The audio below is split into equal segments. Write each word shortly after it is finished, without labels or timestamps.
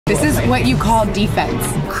This is what you call defense.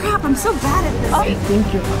 Crap, I'm so bad at this. I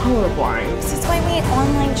think you're colorblind. This is why we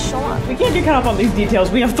online shop. We can't get caught up on these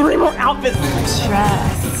details. We have 3 more outfits.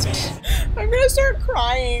 Trust. I'm gonna start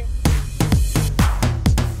crying.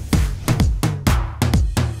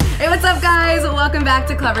 Hey, what's up guys? Welcome back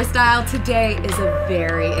to Clevver Style. Today is a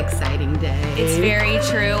very exciting day. It's very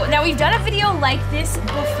true. Now we've done a video like this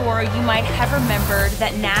before. You might have remembered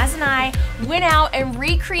that Naz and I went out and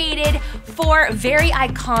recreated 4 very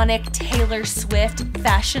iconic Taylor Swift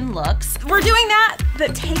fashion looks. We're doing that,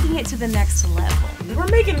 but taking it to the next level. We're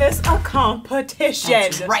making this a competition.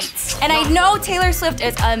 That's right. And I know Taylor Swift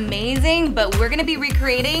is amazing, but we're gonna be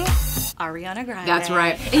recreating Ariana Grande. That's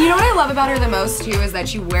right. And you know what I love about her the most too is that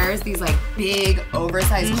she wears these like big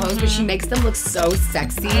oversized clothes, but she makes them look so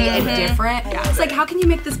sexy and different. Yeah. It's like, how can you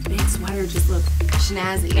make this big sweater just look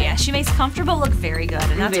snazzy? Yeah, she makes comfortable look very good,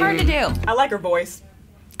 and that's hard to do. I like her voice.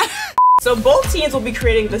 So both teams will be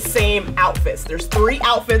creating the same outfits. There's 3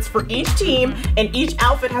 outfits for each team, and each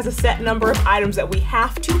outfit has a set number of items that we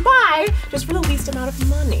have to buy just for the least amount of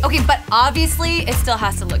money. Okay, but obviously it still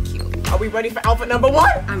has to look cute. Are we ready for outfit number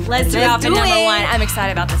 1? Let's do outfit number 1. I'm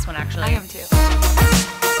excited about this one actually. I am too.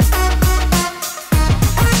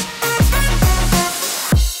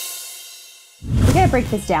 We gotta break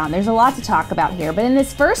this down. There's a lot to talk about here, but in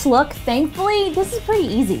this first look, thankfully, this is pretty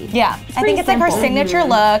easy. Yeah, I think it's like our signature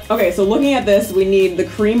look. Okay, so looking at this, we need the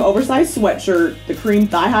cream oversized sweatshirt, the cream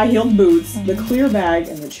thigh-high heeled boots, the clear bag,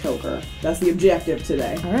 and the choker. That's the objective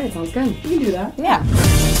today. All right, sounds good. We can do that. Yeah.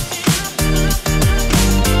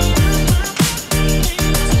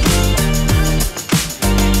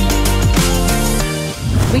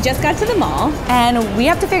 We just got to the mall, and we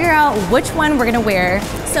have to figure out which one we're gonna wear.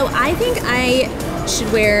 So I think I should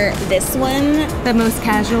wear this one, the most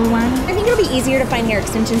casual one. I think it'll be easier to find hair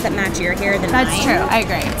extensions that match your hair than mine. That's true, I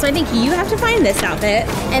agree. So I think you have to find this outfit,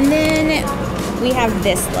 and then we have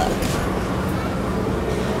this look.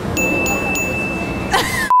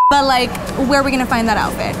 But like, where are we gonna find that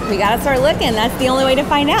outfit? We gotta start looking. That's the only way to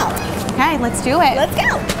find out. Okay, let's do it. Let's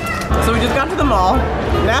go. So we just got to the mall.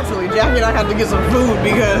 Naturally, Jackie and I had to get some food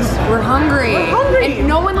because We're hungry. We're hungry. And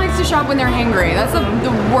no one likes to shop when they're hangry. That's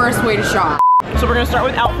the worst way to shop. So we're gonna start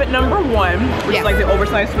with outfit number 1, which is like the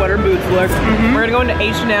oversized sweater boots look. We're gonna go into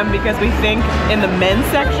H&M because we think in the men's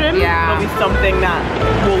section, there'll be something that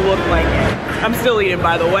will look like it. I'm still eating,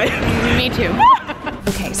 by the way. Me too.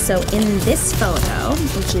 Okay, so in this photo,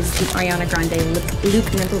 which is the Ariana Grande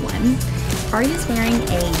look number 1, Aria's wearing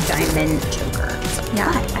a diamond choker. Yeah,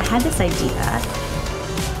 I had this idea,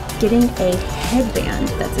 getting a headband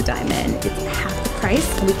that's a diamond. It's half the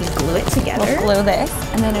price, and we can glue it together. We'll glue this,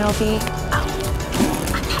 and then it'll be, a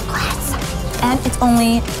necklace. And it's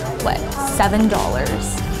only, what, $7.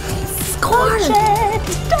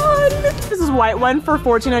 Gorgeous! Done! This is white one for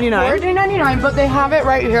 $14.99. $14.99, but they have it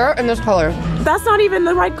right here in this color. That's not even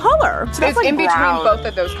the right color. So that's It's like in brown. between both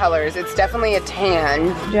of those colors. It's definitely a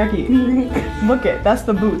tan. Jackie, look it. That's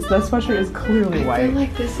the boots. That sweatshirt is clearly white. I feel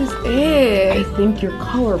like this is it. I think you're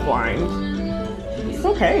colorblind. It's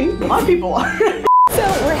okay. A lot of people are. So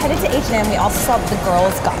we're headed to H&M. We also saw that the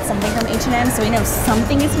girls got something from H&M, so we know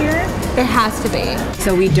something is here. There has to be.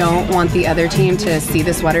 So we don't want the other team to see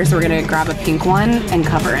the sweater, so we're gonna grab a pink one and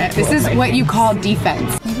cover it. This is what you call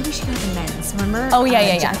defense. Maybe we should go to the men's, remember? Oh,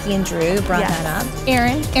 yeah. Jackie and Drew brought that up.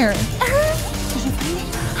 Erin. Did you find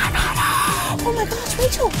it? I found it! Oh my gosh,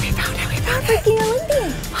 Rachel! We found it! Freaking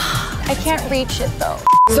Olympian! I can't reach it though.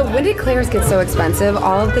 So when did Claire's get so expensive?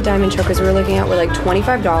 All of the diamond chokers we were looking at were like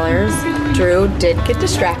 $25. Drew did get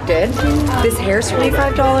distracted. This hair's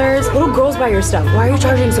 $25. Little girls buy your stuff. Why are you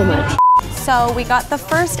charging so much? So we got the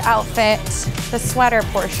first outfit, the sweater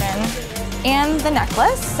portion, and the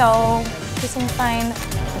necklace. So just need to find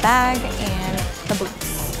the bag and the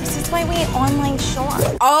boots. This is why we online shop.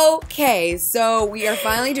 Okay, so we are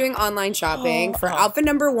finally doing online shopping. For outfit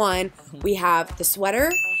number 1, we have the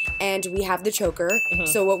sweater and we have the choker.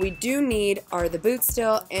 So what we do need are the boots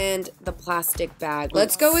still and the plastic bag.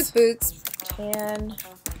 Let's go with boots. Tan,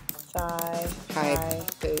 High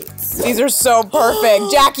boots. These are so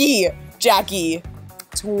perfect. Jackie.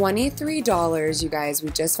 $23, you guys. We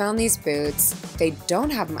just found these boots. They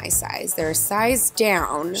don't have my size. They're a size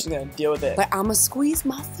down. She's gonna deal with it. But I'm gonna squeeze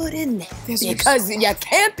my foot in there because you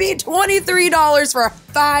can't be $23 for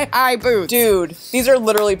thigh-high boots. Dude, these are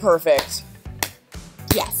literally perfect.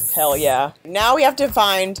 Yes. Hell yeah. Now we have to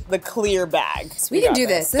find the clear bag. So we can do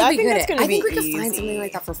this. That'll be good. That's gonna I think be we could find easy. something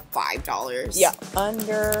like that for $5. Yeah,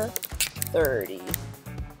 under 30.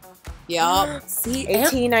 Yup. See,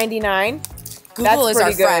 $18.99. Google is our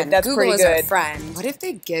pretty good. friend. That's Google pretty is our good. friend. What if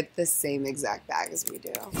they get the same exact bag as we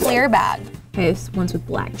do? Clear bag. Okay, this one's with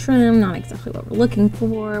black trim, not exactly what we're looking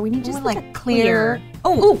for. We need just like a clear.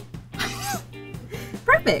 Oh,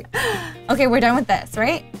 perfect. Okay, we're done with this,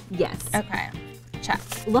 right? Yes. Okay, check.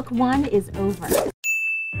 Look 1 is over.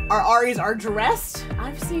 Our Aris are dressed.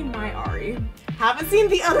 I've seen my Ari. Haven't seen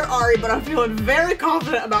the other Ari, but I'm feeling very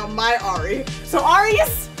confident about my Ari. So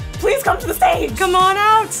Aris, please come to the stage. Come on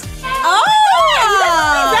out. Oh! You guys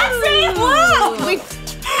are the exact same. Wow.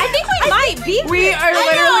 I think we might be. We are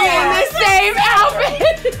literally in the same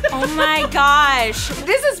outfit. Oh my gosh.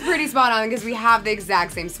 This is pretty spot on because we have the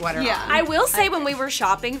exact same sweater on. I will say when we were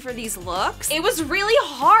shopping for these looks, it was really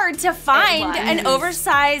hard to find an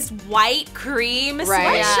oversized white cream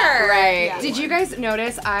sweatshirt. Right. Yeah. Did you guys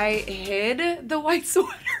notice I hid the white sweater?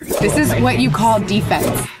 This is what you call defense.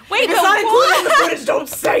 Wait, It's not included in the footage, don't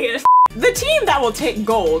say it. The team that will take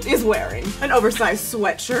gold is wearing an oversized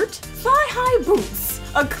sweatshirt, thigh-high boots,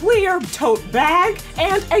 a clear tote bag,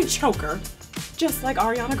 and a choker. Just like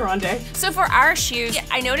Ariana Grande. So for our shoes,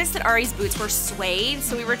 I noticed that Ari's boots were suede,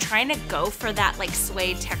 so we were trying to go for that like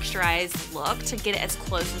suede texturized look to get it as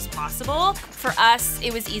close as possible. For us,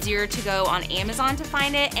 it was easier to go on Amazon to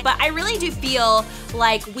find it, but I really do feel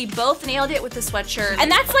like we both nailed it with the sweatshirt, and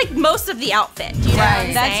that's like most of the outfit. You know what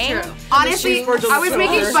I'm saying? That's true. Honestly, I was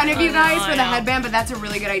making fun of you guys for the I know. headband, but that's a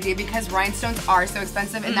really good idea because rhinestones are so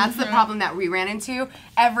expensive, and that's the problem that we ran into.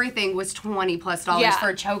 Everything was $20+ for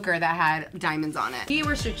a choker that had diamonds on it. We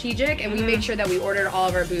were strategic, and we made sure that we ordered all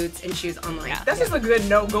of our boots and shoes online. That's just a good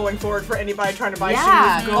note going forward for anybody trying to buy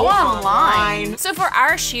shoes. Go online. So for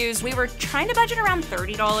our shoes, we were trying to budget around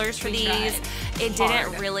 $30 for these. It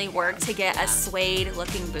didn't really work to get a suede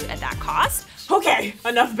looking boot at that cost. Okay,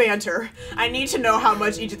 enough banter. I need to know how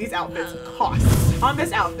much each of these outfits costs. On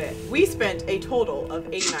this outfit, we spent a total of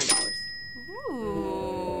 $89.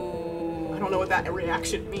 I don't know what that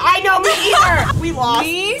reaction means. I know, me either! We lost.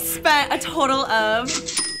 We spent a total of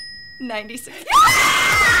 96.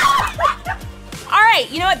 All right,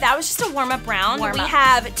 you know what? That was just a warm-up round. We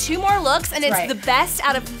have 2 more looks, and it's the best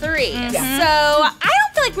out of 3. So I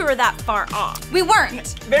don't feel like we were that far off. We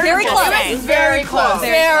weren't. Very close. Okay. Very close.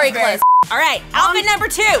 Very close. All right, outfit number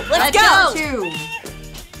 2. Let's go.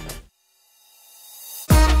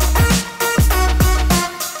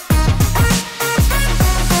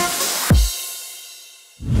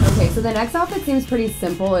 Okay, so the next outfit seems pretty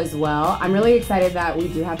simple as well. I'm really excited that we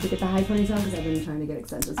do have to get the high ponytail because I've been trying to get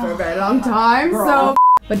extensions for a very long time.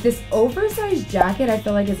 But this oversized jacket, I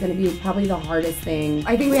feel like is going to be probably the hardest thing.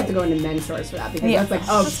 I think we have to go into men's stores for that because that's like,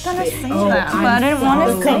 I was gonna say that, but I didn't want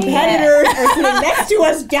to say Competitors are sitting next to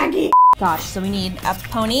us, Jackie. Gosh, so we need a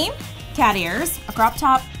pony, cat ears, a crop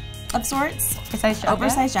top of sorts,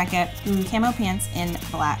 oversized jacket, camo pants, and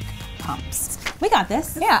black pumps. We got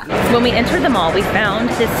this. Yeah. When we entered the mall, we found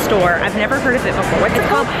this store. I've never heard of it before. It's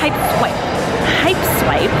called Hype Swipe. Hype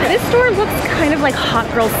Swipe. This store looks kind of like Hot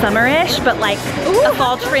Girl Summer-ish, but like a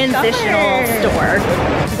fall transitional store.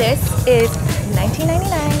 This is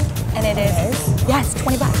 $19.99, and it is, yes,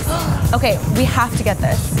 20 bucks. Okay, we have to get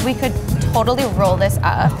this. We could totally roll this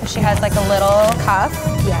up. She has like a little cuff.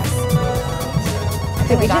 Yes.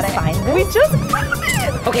 Did we just find this? We just found it!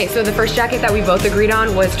 Okay, so the first jacket that we both agreed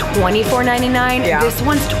on was $24.99. This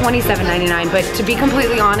one's $27.99, but to be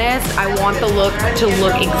completely honest, I want the look to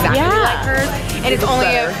look exactly like hers, and it's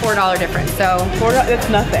only a $4 difference, so. That's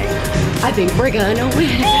nothing. I think we're gonna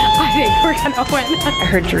win. I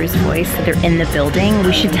heard Drew's voice that they're in the building.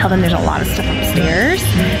 We should tell them there's a lot of stuff upstairs. So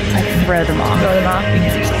like throw them off.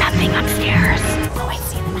 Because there's nothing upstairs. Oh, I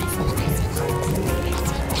see them.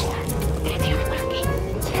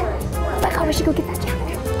 Oh, we should go get that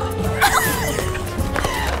jacket.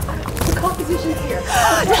 The competition's here.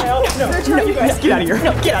 No, you guys, get out of here.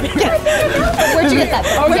 No, get out of here. Where'd you get that?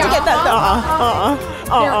 Where'd you get that?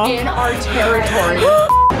 They're in our territory.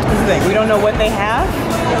 This is the thing, we don't know what they have,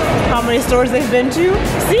 how many stores they've been to.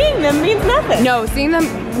 Seeing them means nothing. No, seeing them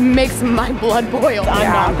makes my blood boil.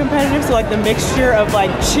 I'm not competitive, so like the mixture of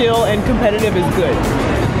like chill and competitive is good.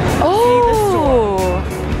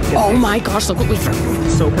 Oh my gosh, look what we found.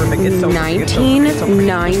 It's so perfect. It's so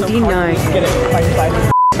 $19.99. Get it.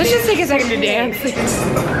 Let's just take a second to dance.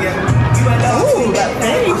 Oh, that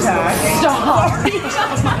fanny pack. Stop.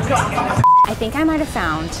 I think I might have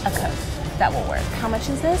found a coat that will work. How much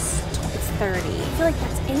is this? It's 30. I feel like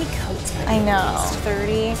that's any coat. I know. It's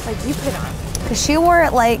 30. It's like, you put it on. Because she wore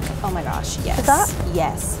it like, oh my gosh, yes. Is that?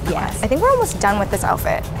 Yes, yes. I think we're almost done with this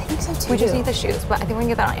outfit. I think so too. We just need the shoes, but I think we can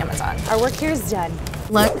get that on Amazon. Our work here is done.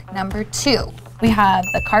 Look number 2. We have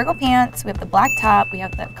the cargo pants, we have the black top, we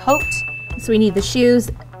have the coat So we need the shoes,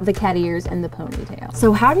 the cat ears, and the ponytail.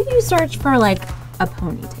 So how do you search for like a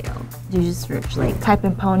ponytail? Do you just search like Type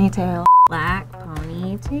in ponytail. black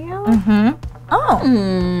ponytail? Mm-hmm.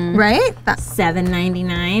 Oh, right?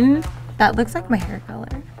 $7.99. That looks like my hair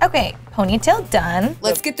color. Okay, ponytail done.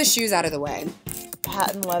 Let's get the shoes out of the way.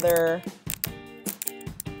 Patent leather,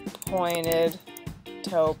 pointed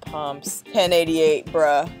toe pumps, 1088,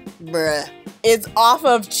 bruh. Bruh. It's off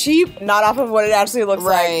of cheap, not off of what it actually looks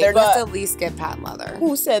like. Right. They're Let's not. at least get patent leather.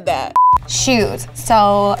 Who said that? Shoes.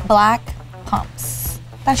 So black pumps.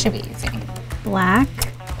 That should be easy. Black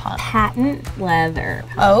Pump. patent leather.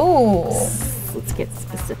 Oh. Let's get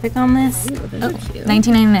specific on this. Ooh, those are cute.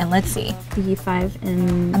 $19.99. Let's see. D5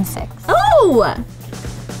 and I'm 6. oh!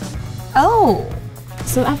 Oh.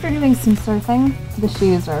 So after doing some surfing, the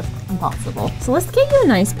shoes are impossible. So let's get you a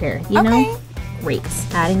nice pair, you know? Great.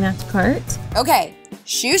 Adding that to cart. Okay,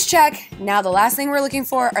 shoes check. Now the last thing we're looking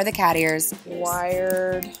for are the cat ears.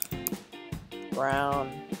 Wired brown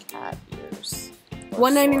cat ears.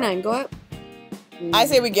 $1.99. Go up. I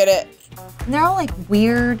say we get it. They're all like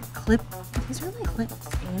weird clip. These are like clips.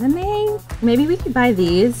 Anime? Maybe we could buy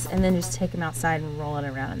these and then just take them outside and roll it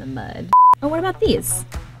around in the mud. Oh, what about these?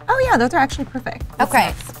 Oh yeah, those are actually perfect.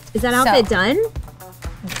 Okay. Is that outfit done?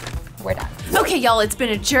 We're done. Okay, y'all, it's been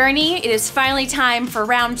a journey. It is finally time for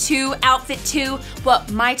round 2, outfit 2,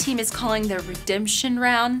 what my team is calling the redemption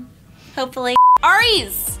round, hopefully.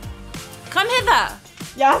 Aries, come hither.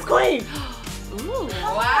 Yes, queen. Ooh.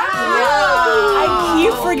 I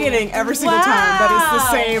keep forgetting every single time that it's the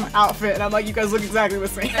same outfit, and I'm like, you guys look exactly the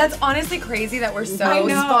same. That's honestly crazy that we're so I know.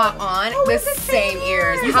 spot on. The same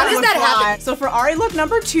ears. How does that happen? So for Ari look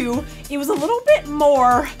number 2, it was a little bit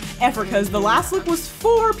more effort because the last look was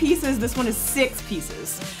 4 pieces. This one is 6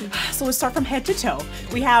 pieces. So we'll start from head to toe.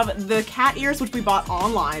 We have the cat ears, which we bought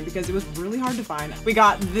online because it was really hard to find. We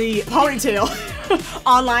got the ponytail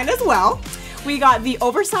online as well. We got the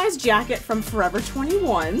oversized jacket from Forever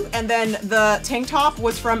 21, and then the tank top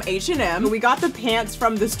was from H&M. We got the pants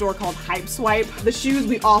from the store called Hype Swipe. The shoes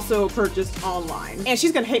we also purchased online. And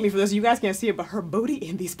she's gonna hate me for this, you guys can't see it, but her booty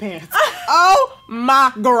in these pants. Oh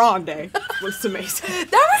my grande. Looks amazing.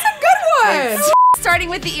 That was a good one. Starting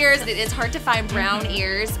with the ears, it is hard to find brown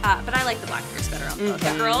ears, but I like the black ears better on both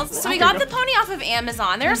the girls. So we got the pony off of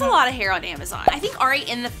Amazon. There's a lot of hair on Amazon. I think Ari,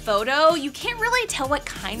 in the photo, you can't really tell what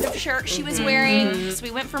kind of shirt she was wearing. So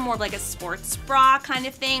we went for more of like a sports bra kind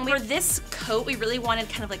of thing. For this coat, we really wanted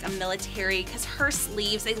kind of like a military, because her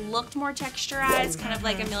sleeves, they looked more texturized, kind of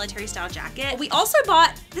like a military style jacket. We also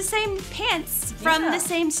bought the same pants from the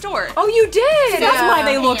same store. Oh, you did? That's why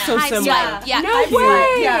they look so Hype similar. Swipe. Yeah. No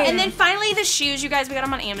way. Yeah. And then finally the shoes, you guys, we got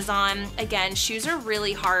them on Amazon. Again, shoes are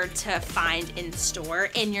really hard to find in store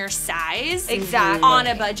in your size. Exactly. On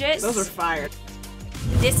a budget. Those are fire.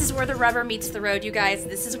 This is where the rubber meets the road, you guys.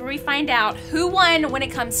 This is where we find out who won when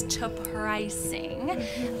it comes to pricing.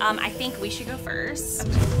 I think we should go first.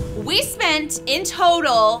 We spent in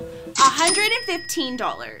total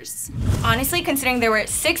 $115. Honestly, considering there were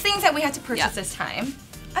 6 things that we had to purchase this time,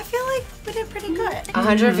 I feel like we did pretty good.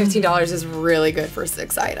 $115 is really good for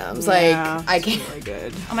 6 items. Like, I can't. Really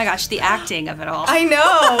good. Oh my gosh, the acting of it all. I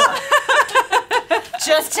know.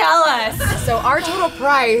 Just tell us. So our total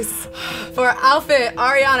price for outfit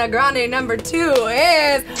Ariana Grande number 2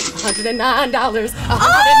 is $109.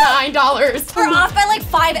 $109. We're off by like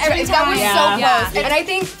 5 every That time. was so close. And I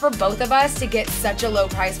think for both of us to get such a low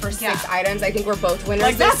price for 6 items, I think we're both winners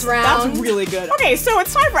Like this round. That's really good. Okay, so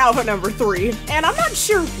it's time for outfit number 3. And I'm not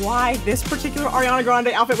sure why this particular Ariana Grande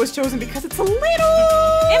outfit was chosen because it's a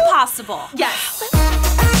little Impossible. Yes.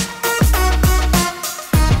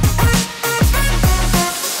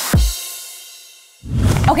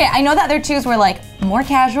 Okay, I know that their twos were like more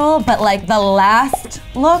casual, but like the last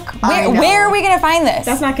look, where are we gonna find this?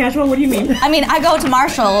 That's not casual, what do you mean? I mean, I go to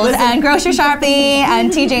Marshall's and Grocery Sharpie and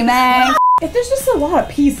TJ Maxx. If there's just a lot of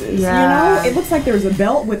pieces, you know? It looks like there's a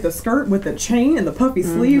belt with the skirt, with the chain, and the puffy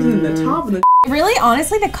sleeves, and the top, and the Really,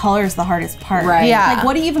 honestly, the color is the hardest part. Right. Yeah. Like,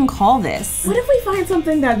 what do you even call this? What if we find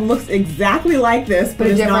something that looks exactly like this, but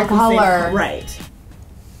A is different not the same color? Right.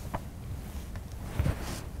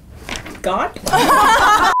 God?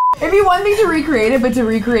 It'd be one thing to recreate it, but to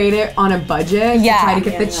recreate it on a budget, to try to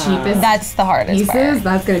get the cheapest That's the hardest pieces, part.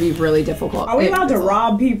 that's gonna be really difficult. Are we allowed to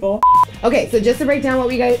rob people? Okay, so just to break down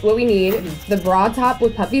what we need, the bra top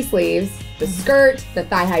with puffy sleeves, the skirt, the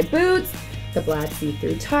thigh-high boots, the black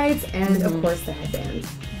see-through tights, and of course the headband.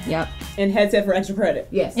 Yep. And headset for extra credit.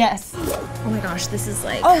 Yes. Yes. Oh my gosh, this is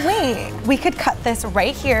like. Oh wait, we could cut this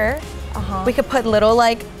right here. We could put little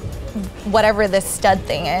like, whatever this stud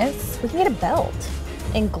thing is. We can get a belt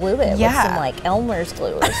and glue it with some like Elmer's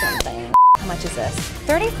glue or something. How much is this?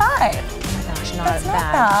 35. Oh my gosh, That's not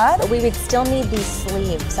bad. But we would still need these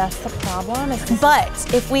sleeves. That's the problem. But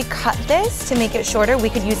if we cut this to make it shorter, we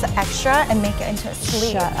could use the extra and make it into a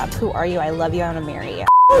sleeve. Shut up. Who are you? I love you. I want to marry you.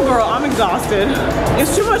 Oh, girl, I'm exhausted.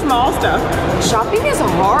 It's too much mall stuff. Shopping is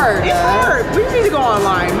hard. It's hard. We need to go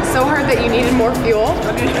online. So hard that you needed more fuel.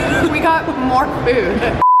 We got more food.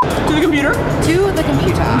 To the computer? To the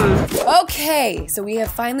computer. Okay, so we have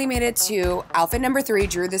finally made it to outfit number 3.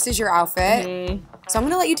 Drew, this is your outfit. So I'm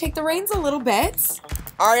gonna let you take the reins a little bit.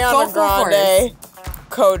 Ariana Grande,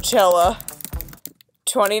 Coachella,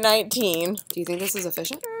 2019. Do you think this is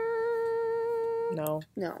efficient? No.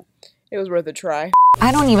 No. It was worth a try.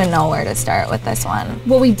 I don't even know where to start with this one.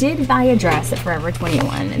 Well, we did buy a dress at Forever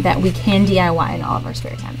 21 that we can DIY in all of our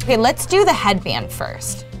spare time. Okay, let's do the headband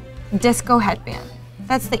first. Disco headband.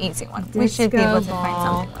 That's the easy one. We should be able to find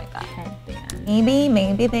something like that. Headband.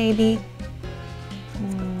 Maybe, baby.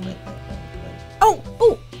 Oh,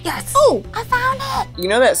 yes. Oh, I found it. You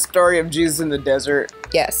know that story of Jesus in the desert?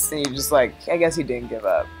 Yes. And he just like, I guess he didn't give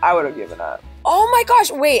up. I would have given up. Oh my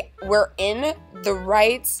gosh, wait, we're in the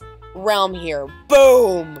right realm here.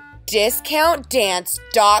 Boom!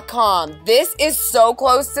 Discountdance.com. This is so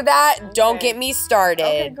close to that. Okay. Don't get me started.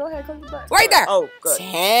 Okay, go ahead, close the button. Right there. Oh, good.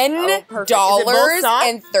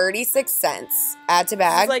 $10.36. Add to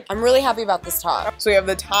bag. Like, I'm really happy about this top. So we have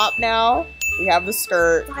the top now. We have the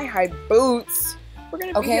skirt. Thigh-high boots. We're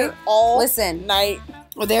gonna be here all night.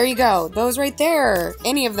 Well, there you go. Those right there.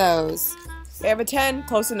 Any of those. We have a 10.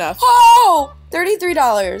 Close enough. Oh!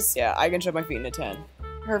 $33. Yeah, I can shove my feet in a 10.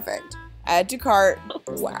 Perfect. Add to cart.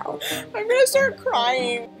 Wow. I'm gonna start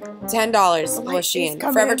crying. $10 was Shein.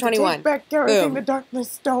 Forever 21. Back everything Boom. the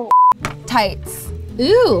darkness stole. Tights.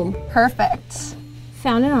 Ooh, Perfect.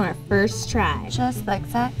 found it on our first try. Just like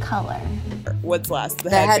that color. What's last? The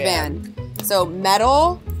headband. So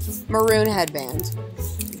metal, maroon headband.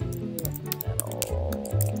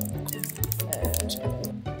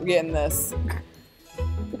 We're getting this.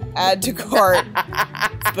 Add to cart.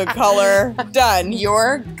 The color. Done.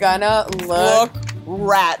 You're gonna look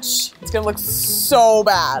ratch. It's gonna look so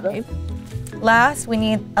bad. Last, we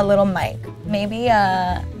need a little mic. Maybe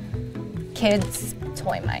a kid's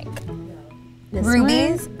toy mic. This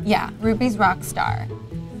Ruby's? Yeah, Ruby's Rockstar.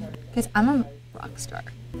 Because I'm a rock star.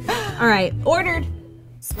 All right, ordered.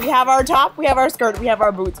 So we have our top, we have our skirt, we have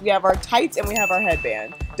our boots, we have our tights, and we have our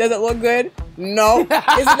headband. Does it look good? No. Is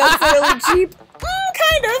it necessarily cheap?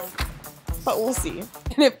 Kind of. But we'll see.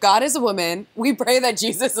 And if God is a woman, we pray that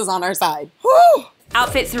Jesus is on our side. Woo!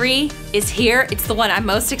 Outfit 3 is here. It's the one I'm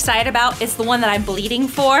most excited about. It's the one that I'm bleeding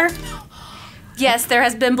for. Yes, there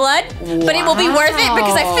has been blood, but it will be worth it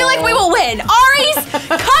because I feel like we will win. Aries,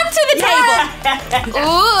 come to the table.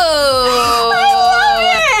 Ooh. I love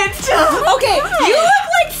it. Okay, you look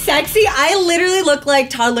like sexy. I literally look like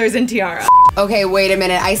toddlers in tiara. Okay, wait a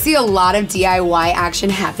minute. I see a lot of DIY action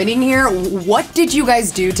happening here. What did you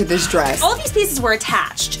guys do to this dress? All of these pieces were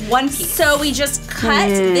attached. One piece. So we just cut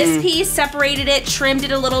this piece, separated it, trimmed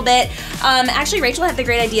it a little bit. Actually, Rachel had the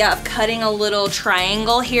great idea of cutting a little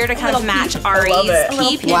triangle here to kind of match Ari's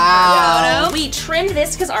peep. Wow. Photo. We trimmed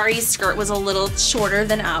this because Ari's skirt was a little shorter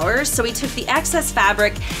than ours. So we took the excess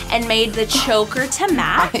fabric and made the choker to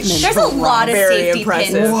match. There's a lot of safety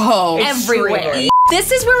pins everywhere.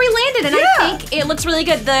 This is where we landed, and I think it looks really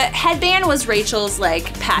good. The headband was Rachel's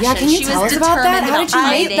like passion. Yeah, can you tell us about that? How did you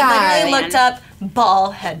make that? I looked up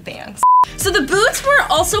ball headbands. So the boots were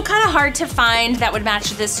also kind of hard to find that would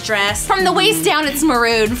match this dress. From the waist down, it's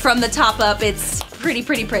maroon. From the top up, it's pretty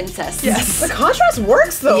princess. Yes. The contrast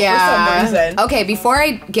works though for some reason. Okay, before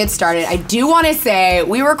I get started, I do want to say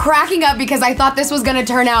we were cracking up because I thought this was gonna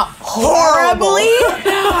turn out horribly.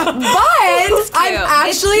 But I'm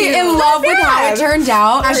actually in love with how it turned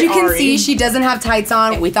out. As you can see, she doesn't have tights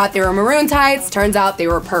on. We thought they were maroon tights. Turns out they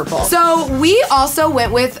were purple. So we also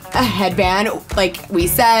went with a headband. Like we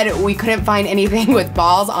said, we couldn't find anything with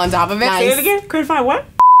balls on top of it. Say it again. Couldn't find what?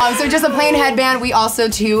 So just a plain headband. We also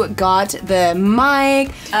too got the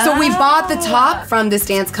mic. So we bought the top from this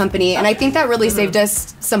dance company, and I think that really saved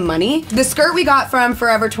us some money. The skirt we got from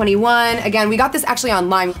Forever 21. Again, we got this actually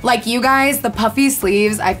online. Like you guys, the puffy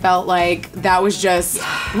sleeves, I felt like that was just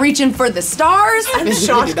reaching for the stars. I'm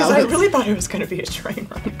shocked because I really thought it was gonna be a train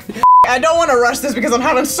wreck. I don't want to rush this because I'm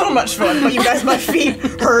having so much fun, but you guys, my feet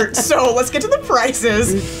hurt. So let's get to the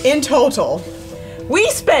prices. In total, we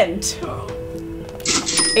spent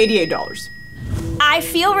 $88. I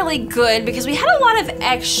feel really good because we had a lot of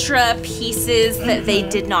extra pieces that they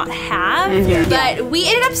did not have. But we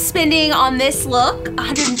ended up spending on this look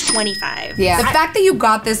 $125. Yeah. The fact that you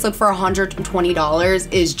got this look for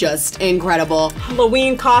 $120 is just incredible.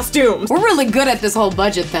 Halloween costumes. We're really good at this whole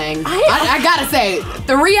budget thing. I gotta say,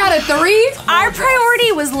 3 out of 3. Our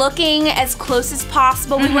priority was looking as close as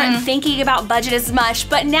possible. We weren't thinking about budget as much,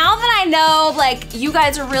 but now that I know, like, you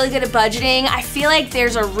guys are really good at budgeting, I feel like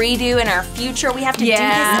there's a redo in our future. We have to do this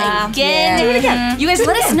again. Do it again. You guys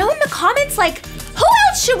let us know in the comments, like, who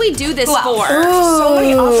else should we do this for? So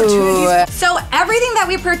many opportunities. So everything that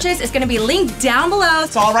we purchased is gonna be linked down below.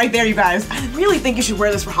 It's all right there, you guys. I really think you should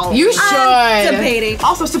wear this for Halloween. You should. I'm debating.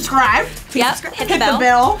 Also, subscribe. Yep, hit the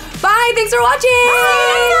bell. Bye, thanks for watching.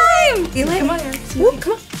 Bye. See you later. Come on, Erin.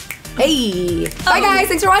 Come on. Hey. Bye, guys.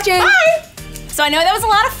 Thanks for watching. Bye. So I know that was a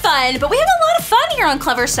lot of fun, but we have a lot of fun here on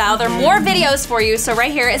Clevver Style. There are more videos for you, so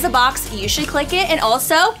right here is a box. You should click it, and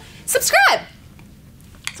also subscribe.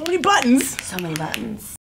 So many buttons. So many buttons.